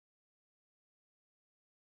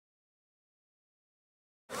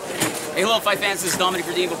Hey, hello, fight fans. This is Dominic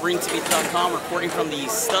Verdin with RingTV.com, reporting from the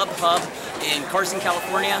StubHub in Carson,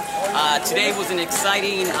 California. Today was an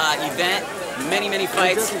exciting event. Many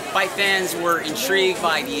fights. Fight fans were intrigued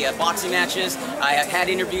by the boxing matches. I had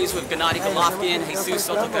interviews with Gennady, Golovkin,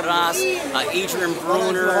 Soto, Karass, Adrien,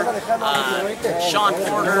 Broner, Shawn,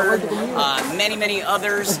 many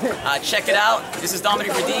others. Check it out. This is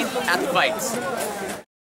Dominic Verdin at the fights.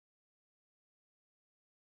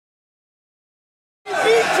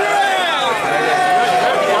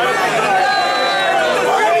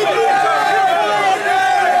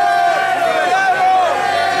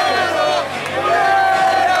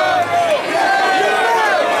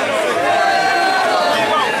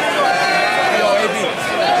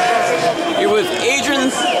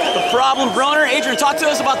 Broner, Adrien, talk to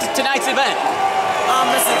us about tonight's event.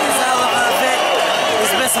 It's a hell of an event.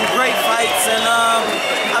 There's been some great fights, and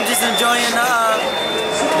I'm just enjoying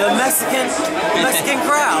the Mexican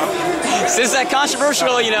crowd. Since that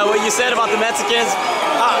controversial, you know, what you said about the Mexicans,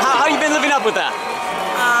 how you been living up with that?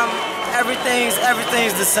 Everything's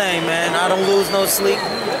the same, man. I don't lose no sleep,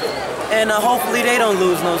 and hopefully they don't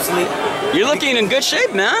lose no sleep. You're looking in good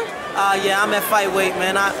shape, man. Yeah, I'm at fight weight,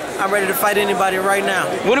 man. I'm ready to fight anybody right now.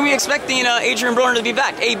 When are we expecting Adrien Broner to be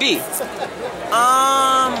back? AB?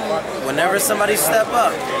 Whenever somebody step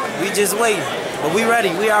up. We just waiting. But we ready.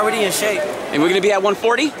 We already in shape. And we're gonna be at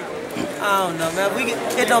 140? I don't know, man.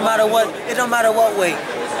 It don't matter what weight.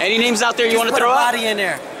 Any names out there you want to throw Put out? a body in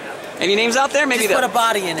there. Any names out there? Maybe just put a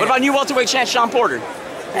body in there. What about new welterweight champ Shawn Porter?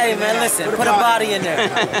 Hey, man, listen. Put a body in there.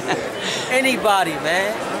 Anybody,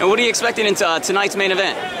 man. And what are you expecting into tonight's main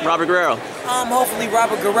event? Robert Guerrero? Hopefully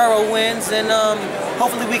Robert Guerrero wins, and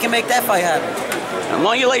hopefully we can make that fight happen. And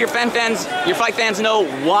why don't you let your fight fans know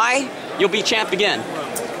why you'll be champ again?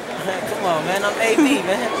 Come on, man. I'm AB,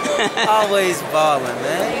 man. Always balling,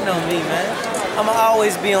 man. You know me, man. I'ma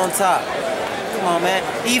always be on top. Come on, man.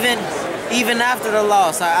 Even after the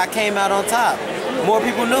loss, I came out on top. More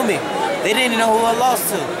people knew me. They didn't know who I lost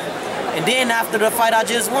to. And then after the fight I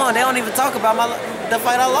just won, they don't even talk about the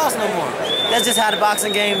fight I lost no more. That's just how the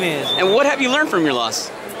boxing game is. And what have you learned from your loss?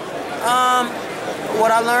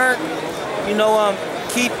 What I learned, you know,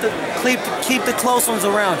 keep the close ones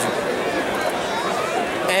around you,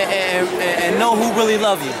 and know who really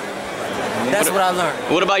love you. That's what I learned.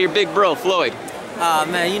 What about your big bro, Floyd?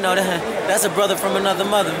 Man, you know that's a brother from another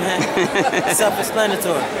mother, man.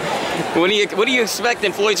 Self-explanatory. What do you expect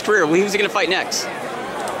in Floyd's career? Who's he gonna fight next?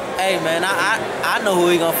 Hey, man, I know who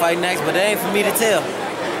he gonna fight next, but it ain't for me to tell.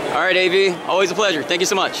 All right, AB. Always a pleasure. Thank you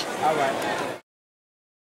so much. All right.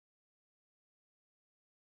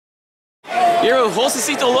 Here with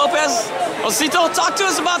Josesito Lopez. Josesito, talk to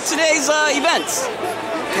us about today's events.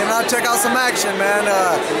 Came out, check out some action, man.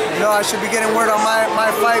 You know, I should be getting word on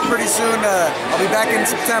my fight pretty soon. I'll be back in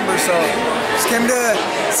September, so just came to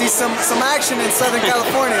see some action in Southern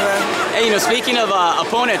California, man. Hey, you know, speaking of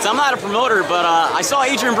opponents, I'm not a promoter, but I saw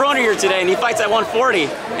Adrien Broner here today, and he fights at 140.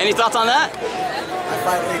 Any thoughts on that? I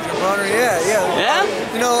fight Adrien Broner, yeah. Yeah?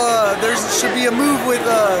 You know, there should be a move with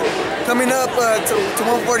coming up to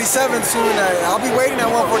 147 soon. I'll be waiting at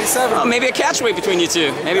 147. Oh, maybe a catch weight between you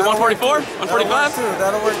two. Maybe 144, 145?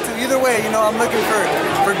 That'll work too. Either way, you know, I'm looking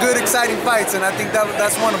for good, exciting fights, and I think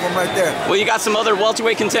that's one of them right there. Well, you got some other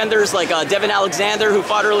welterweight contenders like Devin Alexander, who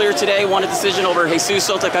fought earlier today, won a decision over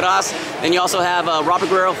Soto, Karass. Then you also have Robert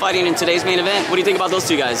Guerrero fighting in today's main event. What do you think about those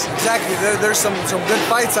two guys? Exactly. There's some good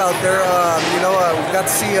fights out there. You know, we got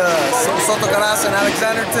to see Soto, Karass, and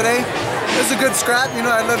Alexander today. It was a good scrap. You know,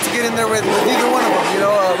 I'd love to get in there with either one of them. You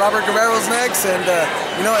know, Robert Guerrero's next, and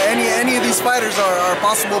you know, any of these fighters are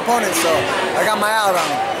possible opponents. So I got my eye out on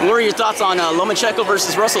them. What are your thoughts on Lomachenko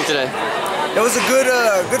versus Russell today? It was a good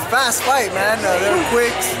fast fight, man. They were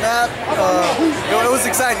quick, snap. It was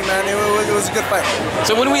exciting, man. It was a good fight.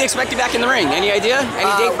 So when do we expect you back in the ring? Any idea?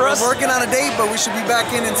 Any date for us? We're working on a date, but we should be back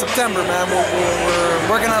in September, man. We're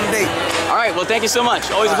working on a date. All right. Well, thank you so much.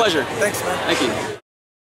 Always a pleasure. Thanks, man. Thank you.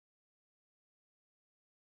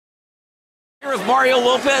 Here with Mario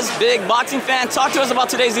Lopez, big boxing fan. Talk to us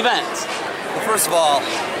about today's event. Well, first of all,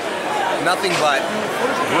 nothing but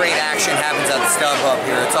great action happens at the StubHub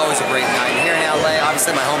here. It's always a great night. Here in LA,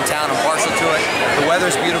 obviously my hometown, I'm partial to it. The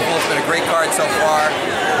weather's beautiful. It's been a great card so far.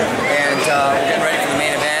 And we're getting ready for the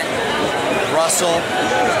main event. Russell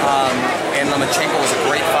and Lomachenko was a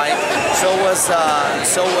great fight. So was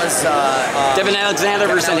Devin Alexander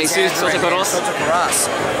versus Soto, Karass.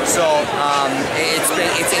 So it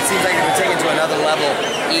seems like they've been taken to another level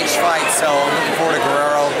each fight. So I'm looking forward to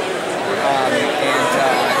Guerrero, and I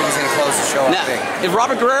think he's going to close the show. Now, if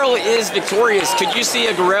Robert Guerrero is victorious, could you see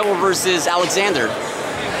a Guerrero versus Alexander?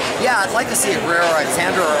 Yeah, I'd like to see a Guerrero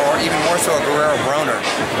Alexander or even more so a Guerrero Broner,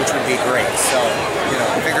 which would be great. So, you know,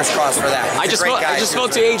 fingers crossed for that. I just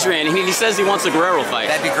spoke to Adrien, and he says he wants a Guerrero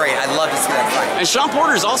fight. That'd be great. I'd love to see that fight. And Shawn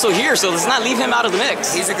Porter's also here, so let's not leave him out of the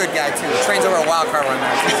mix. He's a good guy too. Trains over a wild card right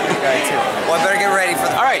now. He's a good guy too. Well, I better get ready for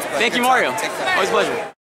the All right, thank you, Mario. Always a pleasure.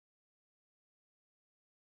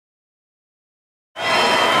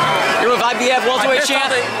 You're with IBF welterweight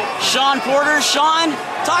champ Shawn Porter. Shawn,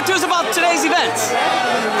 talk to us about today's events.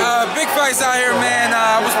 Big fights out here, man.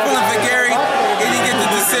 I was pulling for Gary. He didn't get the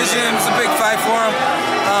decision. It was a big fight for him.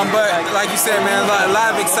 But like you said, man, a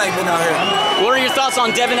lot of excitement out here. What are your thoughts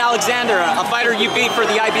on Devin Alexander, a fighter you beat for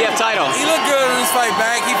the IBF title? He looked good in his fight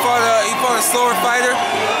back. He fought a slower fighter,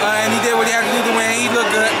 and he did what he had to do to win. He looked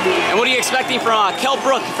good. And what are you expecting from Kell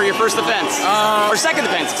Brook for your first defense? Or second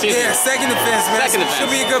defense, excuse me. Yeah, second defense, man. Second defense.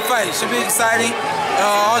 Should be a good fight. Should be exciting.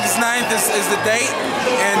 August 9th is the date,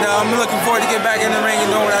 and I'm looking forward to get back in the ring and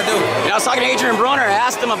doing what I do. I was talking to Adrien Broner. I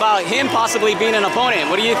asked him about him possibly being an opponent.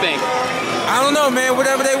 What do you think? I don't know, man.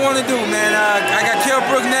 Whatever they want to do, man. I got Kell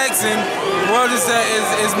Brook next, and the world is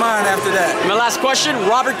mine after that. And my last question,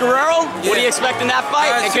 Robert Guerrero. Yeah. What do you expect in that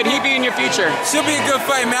fight? And could he be in your future? Should be a good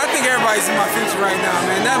fight, man. I think everybody's in my future right now,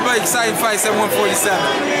 man. Nothing but exciting fights at 147.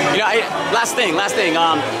 You know, last thing.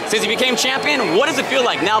 Since you became champion, what does it feel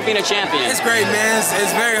like now being a champion? It's great, man.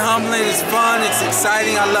 It's very humbling. It's fun. It's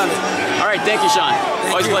exciting. I love it. All right, thank you, Shawn.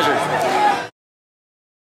 Always a pleasure.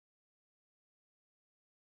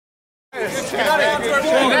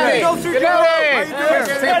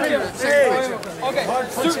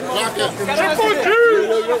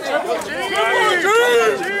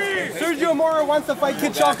 Sergio Mora wants to fight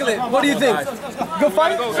Kid Chocolate. What do you think? Good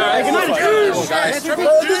fight? Come on, guys. Come on.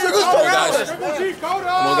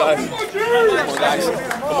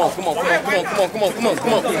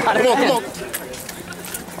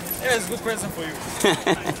 Yeah, it's a good present for you.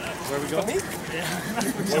 Where we going?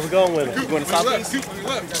 Where we going with it? You going to Southeast?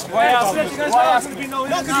 Why ask? No,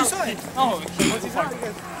 because you saw it. Oh,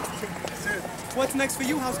 what's next for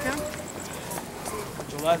you, House Cam?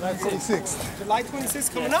 July 26th. July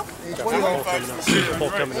 26th coming up?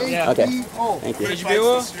 Yeah. Okay. Thank you.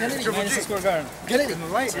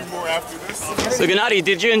 So, Gennady,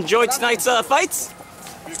 did you enjoy tonight's fights?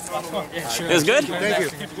 It was good? Thank you.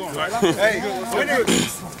 Hey,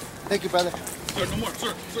 thank you, brother.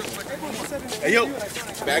 Hey, yo,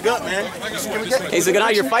 back up, man. Hey, so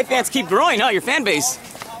Gennady, your fight fans keep growing, huh? Your fan base,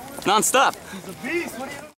 non-stop.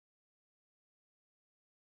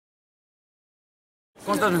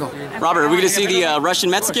 Robert, are we going to see the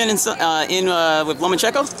Russian-Mexican in with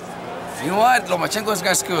Lomachenko? You know what? Lomachenko's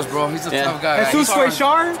got skills, bro. He's a tough guy. Jesus fue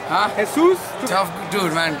Shawn? Huh? Jesus? Tough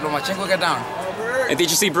dude, man. Lomachenko got down. And did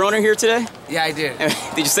you see Broner here today? Yeah, I did.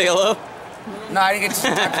 Did you say hello? No, I didn't get to see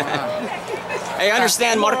him. Hey, I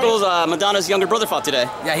understand Marcos Madonna's younger brother fought today.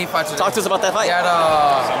 Yeah, he fought today. Talk to us about that fight. He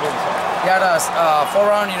had a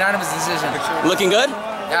 4-round unanimous decision. Looking good?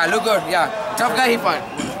 Yeah, look good. Yeah, tough guy he fought.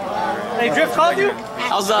 Hey, Drift called you?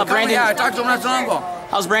 How's Brandon? Yeah, I talked to him not too long ago.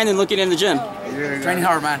 How's Brandon looking in the gym? Training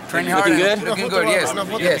hard, man. Training hard. Looking good? Looking good,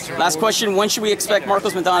 yes. Last question, when should we expect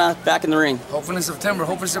Marcos Madonna back in the ring? Hopefully in September.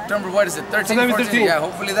 What is it, 13, 14? Yeah,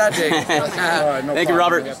 hopefully that day. Thank you,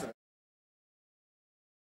 Robert.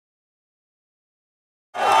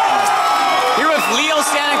 Here with Leo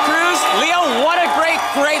Santa Cruz. Leo, what a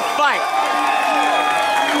great fight.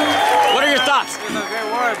 What are your thoughts? It was a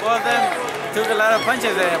great war. Both of them took a lot of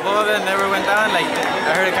punches. Both of them never went down. Like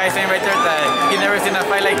I heard a guy saying right there that he never seen a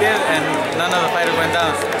fight like this, and none of the fighters went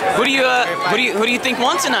down. Who do you think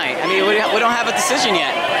won tonight? I mean, we don't have a decision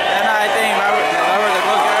yet. And I think Robert the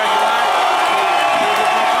close guy, he won. He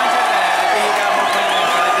was more punches, and I think he got more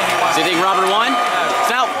punches, so I think he won. So you think Robert won?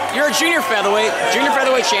 So now you're a junior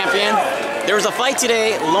featherweight champion. There was a fight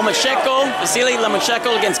today, Vasily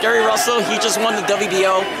Lomachenko against Gary Russell. He just won the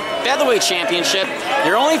WBO featherweight championship.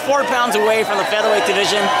 You're only 4 pounds away from the featherweight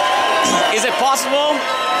division. Is it possible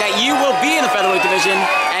that you will be in the featherweight division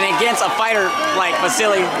and against a fighter like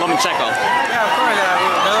Vasily Lomachenko? Yeah, of course.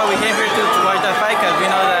 That's why we came here to watch that fight, because we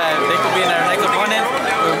know that they could be in our next opponent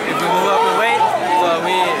if we move up in weight. So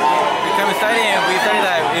we come studying, and we study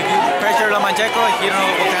that if you pressure Lomachenko, he don't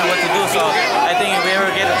know what to do. So I think if we ever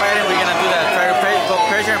get to fight him, we're gonna do that. Try to go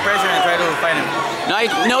pressure and try to fight him. Now I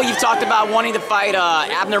know you've talked about wanting to fight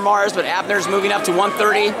Abner Mars, but Abner's moving up to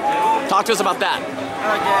 130. Talk to us about that.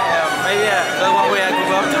 Maybe that's one way I could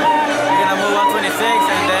go up to. We're gonna move 126,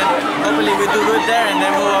 and then hopefully we do good there, and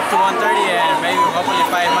then move up to 130, and maybe hopefully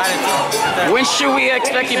fight Mari too. When should we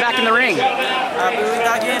expect you back in the ring? We were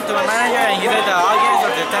talking to my manager, and he said August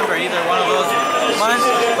or September, either one of those months.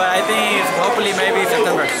 But I think hopefully maybe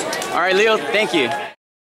September. All right, Leo. Thank you.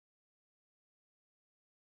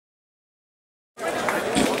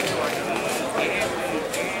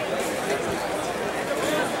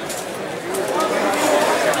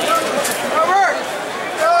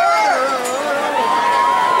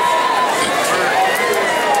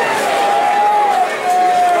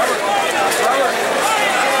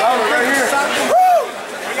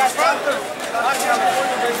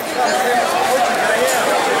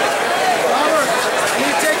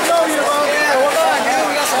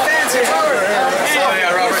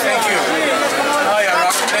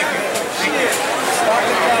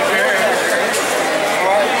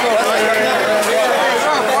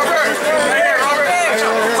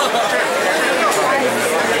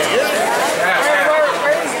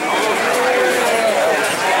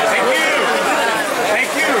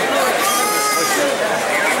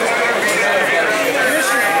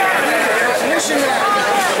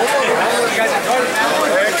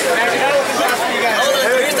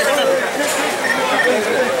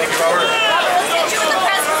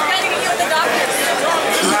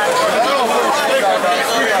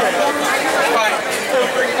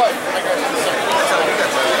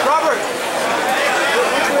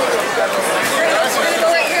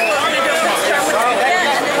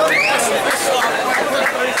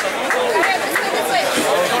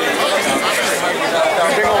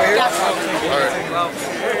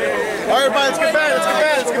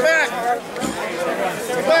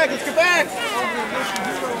 let's get back.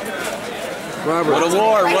 Robert. What a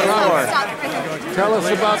war, what a war. Tell us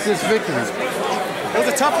about this victory. It was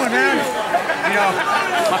a tough one, man. You know,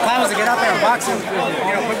 my plan was to get out there and box him,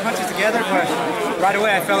 you know, put punches together, but right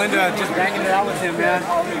away I fell into just banging it out with him, man.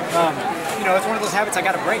 You know, it's one of those habits I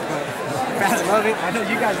got to break, but fans love it. I know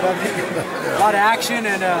you guys love it. A lot of action,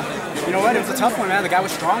 and you know what? It was a tough one, man. The guy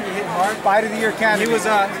was strong. He hit hard. Fight of the year candidate. He was,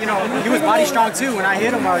 you know, he was body strong too. When I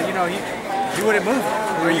hit him, you know, he wouldn't move.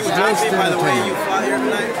 Were you happy by the way you fought here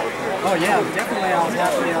tonight? Oh yeah, definitely. I was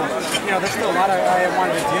happy. You know, there's still a lot I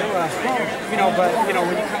wanted to do. You know, but you know,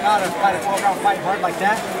 when you come out and fight a 12-round fight hard like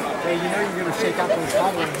that, hey, you know you're gonna shake out those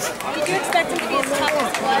cobwebs. Did you expect him to be as tough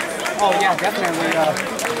as well? Oh yeah, definitely.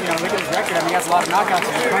 You know, look at his record. I mean, he has a lot of knockouts.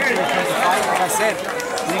 He's punching when he comes to fight. Like I said,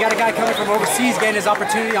 when you got a guy coming from overseas getting his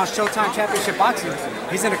opportunity on Showtime Championship Boxing,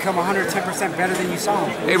 he's gonna come 110% better than you saw him.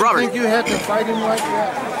 Hey, Robert. You think you had to fight him like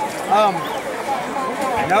that?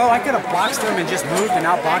 No, I could have boxed him and just moved and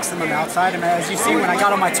outboxed him on the outside. And as you see, when I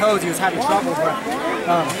got on my toes, he was having trouble. But,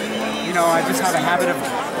 you know, I just have a habit of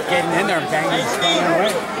getting in there and banging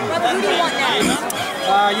away. Robert, who do you want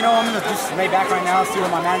now? You know, I'm going to just lay back right now, see where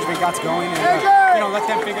my management got's going, and, you know, let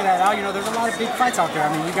them figure that out. You know, there's a lot of big fights out there.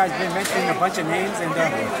 I mean, you guys have been mentioning a bunch of names, and,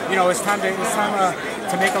 you know, it's time to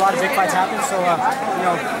make a lot of big fights happen. So, you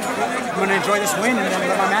know, I'm going to enjoy this win and then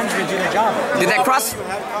let my management do their job. Did that cross?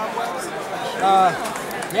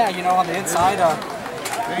 Yeah, you know, on the inside,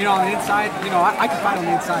 you know, I can fight on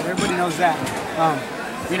the inside. Everybody knows that.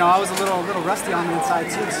 You know, I was a little rusty on the inside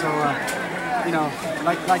too. So, you know,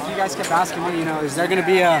 like you guys kept asking me, you know, is there going to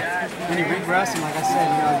be any regress? And like I said,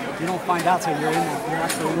 you know, you don't find out till you're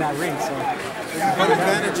actually in that ring. So, what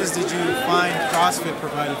advantages did you find CrossFit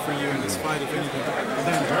provided for you in this fight, if anything?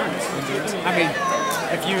 The endurance. I mean,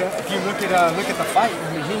 if you look at the fight,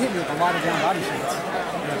 I mean, he hit me with a lot of down body shots.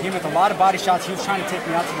 He hit me with a lot of body shots. He was trying to take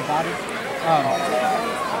me out to the body.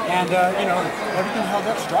 You know, everything held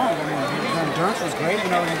up strong. I mean, the endurance was great. You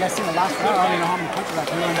know, you guys seen the last round, I don't even know how many punches I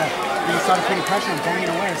threw, and you know, started putting pressure and banging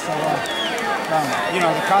away. So, you know,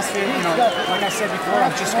 the CrossFit, you know, like I said before,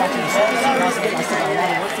 I'm just scratching the surface of CrossFit. I still got a lot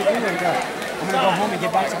of work to do, and I'm going to go home and get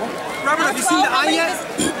back to work. Robert, have you seen the eye yet?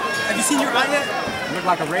 Have you seen your eye yet? You look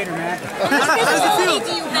like a Raider, man. How much visibility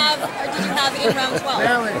do you have, or did you have in round 12?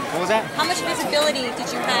 What was that? How much visibility did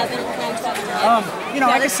you have in round 12? You know,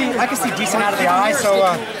 I can see decent out of the eye, so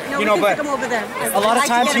you know, but a lot of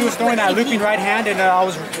times he was throwing that looping right hand, and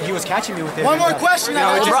he was catching me with it. One more question. You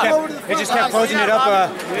know, it just kept closing it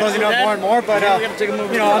up more and more. But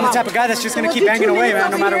you know, I'm the type of guy that's just gonna keep banging away,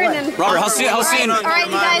 man, no matter what. Robert, how's seeing? All right,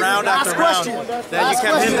 you guys. Round after round, that you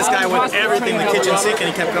kept hitting this guy with everything in the kitchen sink, and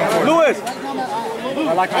he kept coming forward.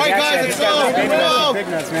 I like my dad said, this guy's big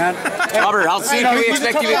nuts, man. Robert, how soon can we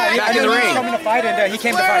expect you back in the ring? He was coming to fight, and he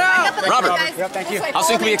came to fight. Robert, yep, thank you. how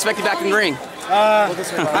soon can we expect you back in the ring?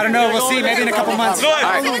 I don't know. We'll see. Maybe in a couple months. All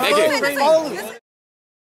right, thank you.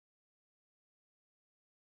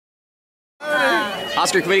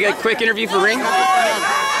 Oscar, can we get a quick interview for Ring?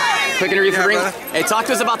 Quick interview for Ring. Hey, talk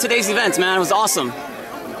to us about today's event, man. It was awesome.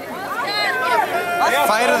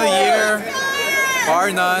 Fight of the year,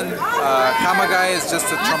 bar none. Kamegai is just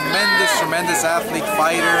a tremendous athlete,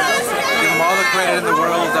 fighter. Give him all the credit in the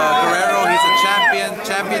world. Guerrero, he's a champion.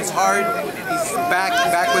 Champion's hard. He's back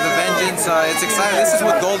with a vengeance. It's exciting. This is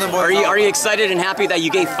what Golden Boy. Are you excited and happy that you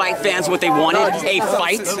gave fight fans what they wanted? A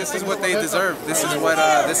fight. This is what they deserve. This is what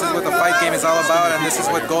the fight game is all about, and this is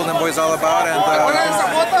what Golden Boy is all about. And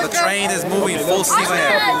the train is moving full steam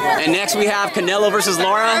ahead. And next we have Canelo versus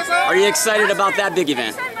Lara. Are you excited about that big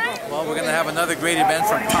event? Well, we're going to have another great event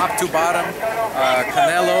from top to bottom.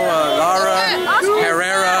 Canelo, Lara,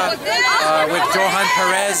 Herrera, with Johan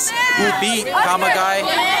Perez, who beat Kamegai.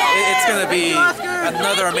 It's going to be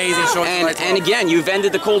another amazing show. And again, you've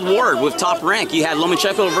ended the Cold War with Top Rank. You had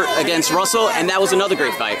Lomachenko against Russell, and that was another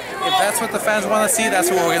great fight. If that's what the fans want to see, that's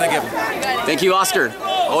what we're going to give them. Thank you, Oscar.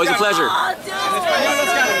 Always a pleasure.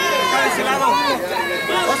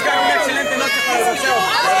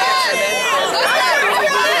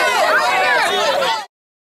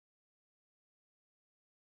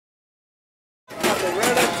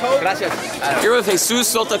 Gracias. Here with Jesus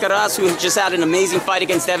Soto Karass, who just had an amazing fight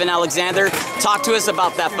against Devin Alexander. Talk to us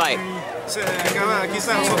about that fight. Aquí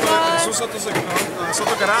está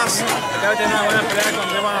Soto Karass. Acaba de tener una buena pelea con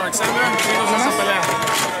Devin Alexander. ¿Qué nos hace pelea?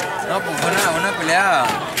 No, pues buena pelea.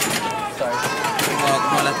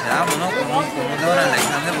 Como la esperamos, ¿no? Como un Devin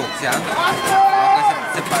Alexander boxeando.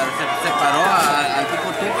 Se paró al tipo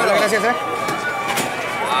pero... Gracias,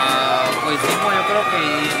 pues sí, yo creo que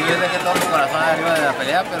yo dejé todo mi corazón arriba de la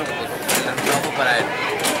pelea, pero pues el resultado fue para él.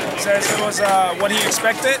 says it was what he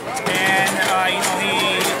expected, and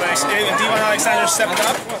Devon Alexander stepped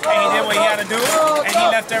up and he did what he had to do, and he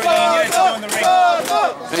left everything he needed to do in the ring.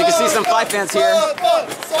 And you can see some fight fans here.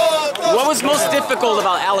 What was most difficult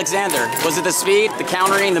about Alexander? Was it the speed, the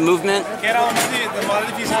countering, the movement? ¿Qué era lo más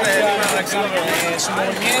difícil de Devon Alexander? Su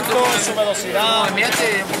movimiento, su velocidad. Un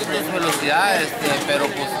poquito de su velocidad, pero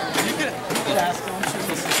pues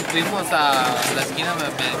fuimos a la esquina,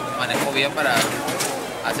 me manejó bien para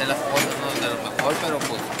hacer las cosas, ¿no? De lo mejor, pero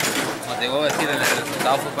pues como te digo, decir, el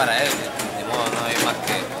resultado fue para él, de modo, no hay más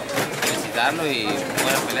que felicitarlo y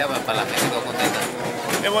buena pelea para la gente que quedó contenta.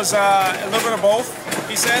 It was a little bit of both,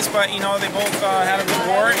 he says, but you know, they both had a good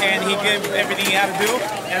war, and he gave everything he had to do,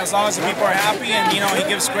 and as long as the people are happy and, you know, he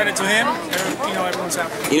gives credit to him, you know, everyone's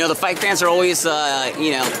happy. You know, the fight fans are always,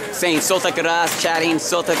 you know, saying Soto Karass, chatting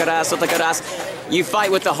Soto Karass, Soto Karass. You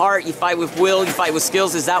fight with the heart, you fight with will, you fight with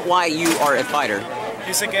skills. Is that why you are a fighter?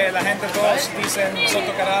 Dice que la gente todos dicen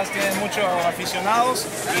Soto Karass tiene muchos aficionados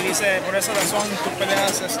y dice por esa razón tú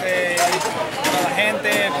peleas para la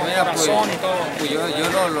gente, con corazón y todo. Pues yo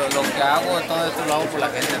lo que hago, todo esto lo hago por la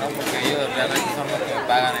gente, ¿no? Porque ellos realmente son los que me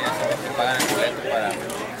pagan, ellos son los que pagan el boleto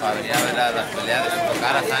para venir a ver las peleas de los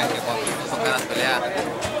Karass. Saben que cuando tocan las peleas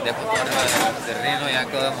dejo todo arriba del terreno, ya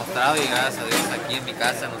quedó demostrado y gracias a Dios aquí en mi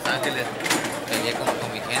casa en Los Ángeles peleé con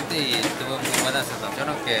mi gente y tuve muy buena sensación,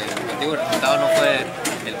 aunque el resultado no fue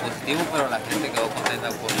el positivo, pero la gente quedó contenta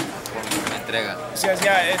por mi entrega. He says,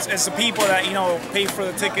 yeah, it's the people that, you know, pay for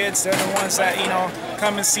the tickets. They're the ones that, you know,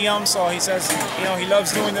 come and see him. So he says, you know, he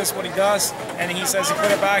loves doing this, what he does, and he says he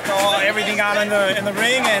put it back, everything out in the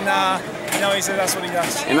ring, and you know, he said that's what he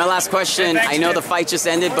does. And my last question, I know the fight just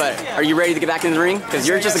ended, but are you ready to get back in the ring? Because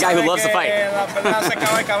you're just a guy who loves to fight. La pelea se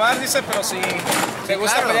acaba de acabar, dice, pero si te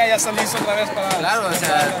gusta pelear, ya estás listo otra vez para... Claro, o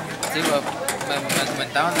sea, sí, me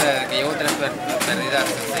comentaban que llevo 3 pérdidas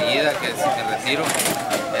enseguida, que si me retiro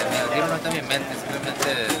no está en mi mente,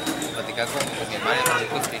 simplemente platicar con mi madre,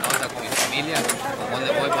 Francisco Espinosa, con mi familia, con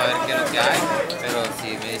dónde voy para ver qué es lo que hay, pero si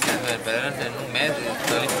me dicen perder en un mes,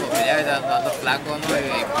 estoy listo para pelear, ando flaco,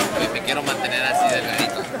 ¿no? Y me quiero mantener así de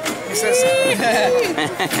delgadito.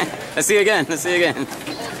 Let's see you again, let's see you again.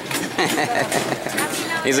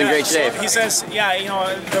 He's in great shape. He says, yeah, you know,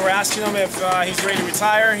 they were asking him if he's ready to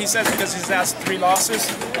retire. He says because he's had 3 losses.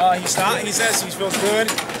 He's not. He says he feels good.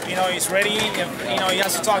 You know, he's ready. You know, he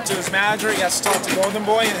has to talk to his manager. He has to talk to Golden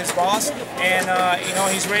Boy and his boss. And, you know,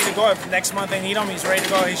 he's ready to go. If next month they need him, he's ready to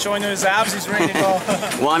go. He's showing his abs. He's ready to go.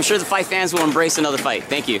 Well, I'm sure the fight fans will embrace another fight.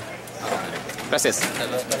 Thank you. Gracias.